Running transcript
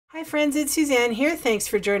Hi friends, it's Suzanne here. Thanks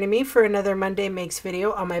for joining me for another Monday Makes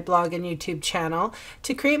video on my blog and YouTube channel.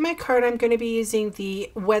 To create my card, I'm going to be using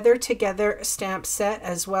the Weather Together stamp set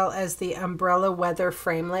as well as the Umbrella Weather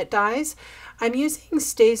framelit dies. I'm using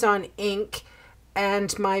StazOn ink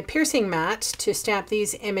and my piercing mat to stamp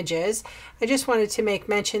these images. I just wanted to make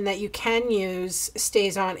mention that you can use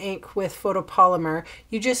StazOn ink with photopolymer.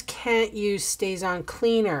 You just can't use StazOn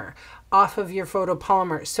cleaner off of your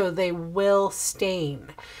photopolymer, so they will stain.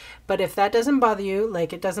 But if that doesn't bother you,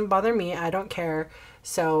 like it doesn't bother me, I don't care.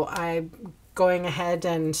 So I'm going ahead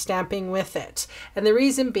and stamping with it. And the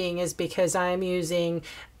reason being is because I'm using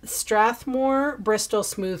Strathmore Bristol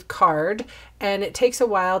Smooth card and it takes a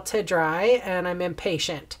while to dry and I'm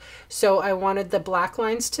impatient. So I wanted the black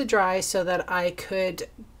lines to dry so that I could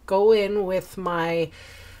go in with my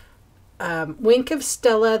Wink of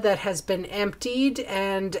Stella that has been emptied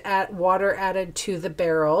and water added to the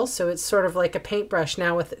barrel. So it's sort of like a paintbrush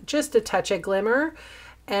now with just a touch of glimmer.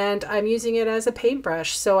 And I'm using it as a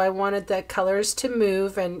paintbrush. So I wanted the colors to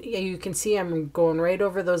move, and you can see I'm going right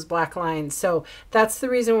over those black lines. So that's the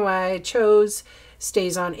reason why I chose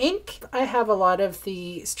StazOn ink. I have a lot of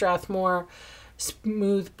the Strathmore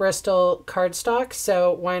Smooth Bristol cardstock,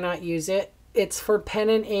 so why not use it? It's for pen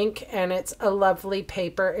and ink and it's a lovely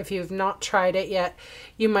paper. If you've not tried it yet,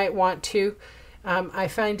 you might want to. I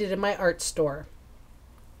find it in my art store.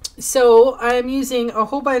 So I'm using a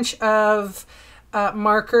whole bunch of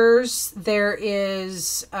markers. There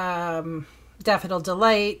is Daffodil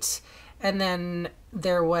Delight, and then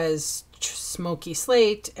there was Smoky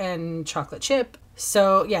Slate and Chocolate Chip.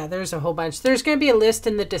 So yeah, there's a whole bunch. There's going to be a list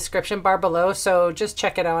in the description bar below, so just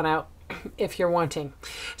check it on out if you're wanting.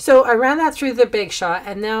 So I ran that through the Big Shot,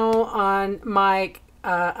 and now on my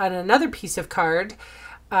on another piece of card,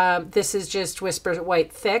 this is just Whisper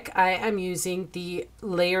White Thick. I am using the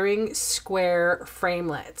Layering Square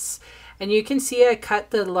Framelits, and you can see I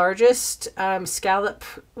cut the largest scallop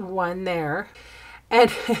one there,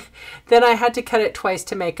 and then I had to cut it twice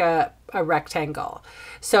to make a rectangle.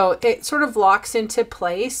 So it sort of locks into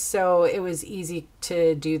place, so it was easy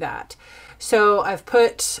to do that. So I've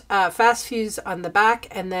put fast fuse on the back,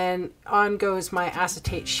 and then on goes my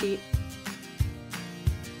acetate sheet.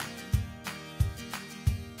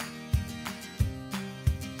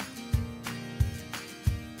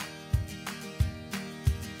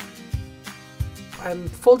 I'm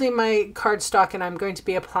folding my cardstock and I'm going to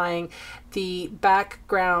be applying the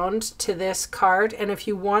background to this card. And if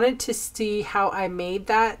you wanted to see how I made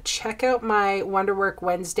that, check out my Wonderwork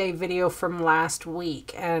Wednesday video from last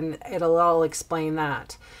week and it'll all explain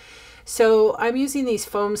that. So I'm using these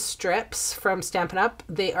foam strips from Stampin' Up.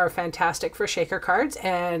 They are fantastic for shaker cards,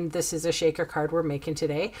 and this is a shaker card we're making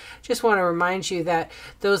today. Just want to remind you that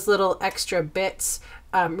those little extra bits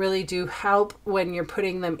really do help when you're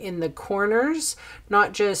putting them in the corners,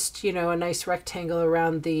 not just, you know, a nice rectangle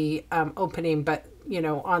around the opening, but you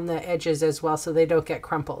know, on the edges as well, so they don't get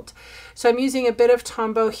crumpled. So I'm using a bit of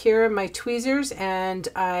Tombow here in my tweezers, and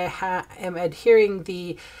I am adhering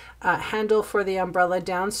the handle for the umbrella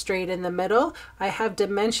down straight in the middle. I have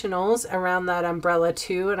dimensionals around that umbrella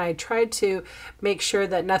too, and I tried to make sure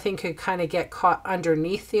that nothing could kind of get caught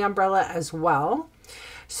underneath the umbrella as well.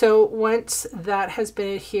 So once that has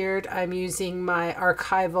been adhered, I'm using my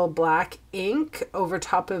archival black ink over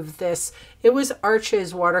top of this. It was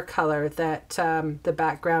Arches watercolor that the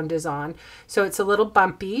background is on. So it's a little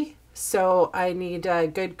bumpy. So I need a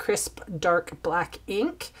good crisp dark black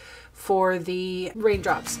ink for the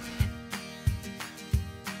raindrops.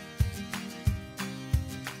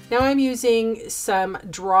 Now I'm using some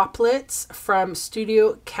droplets from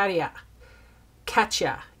Studio Katya,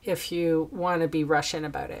 if you want to be Russian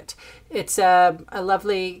about it. It's a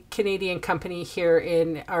lovely Canadian company here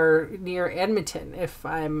in near Edmonton, if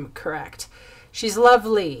I'm correct. She's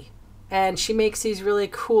lovely, and she makes these really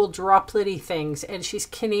cool droplet-y things, and she's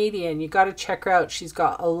Canadian. You got to check her out. She's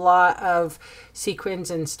got a lot of sequins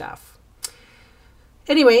and stuff.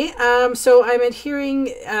 Anyway, so I'm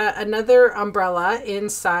adhering another umbrella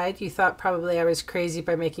inside. You thought probably I was crazy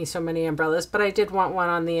by making so many umbrellas, but I did want one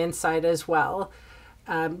on the inside as well.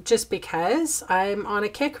 Just because I'm on a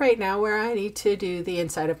kick right now where I need to do the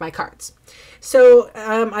inside of my cards. So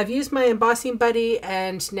I've used my embossing buddy,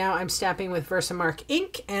 and now I'm stamping with Versamark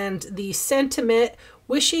ink, and the sentiment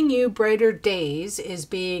 "Wishing you brighter days" is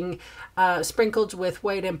being sprinkled with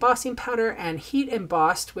white embossing powder and heat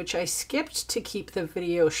embossed, which I skipped to keep the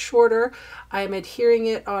video shorter. I'm adhering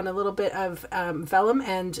it on a little bit of vellum,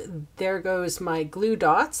 and there goes my glue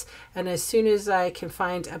dots. And as soon as I can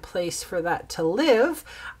find a place for that to live,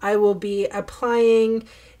 I will be applying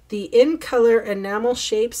The in color enamel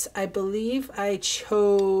shapes, I believe I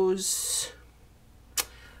chose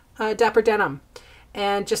Dapper Denim,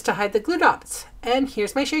 and just to hide the glue dots. And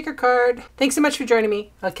here's my shaker card. Thanks so much for joining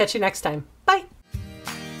me. I'll catch you next time. Bye.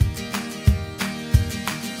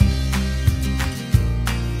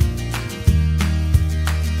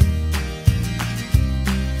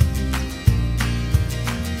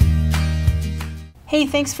 Hey,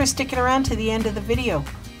 thanks for sticking around to the end of the video.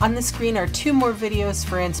 On the screen are 2 more videos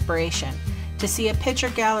for inspiration. To see a picture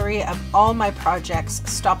gallery of all my projects,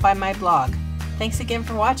 stop by my blog. Thanks again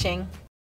for watching.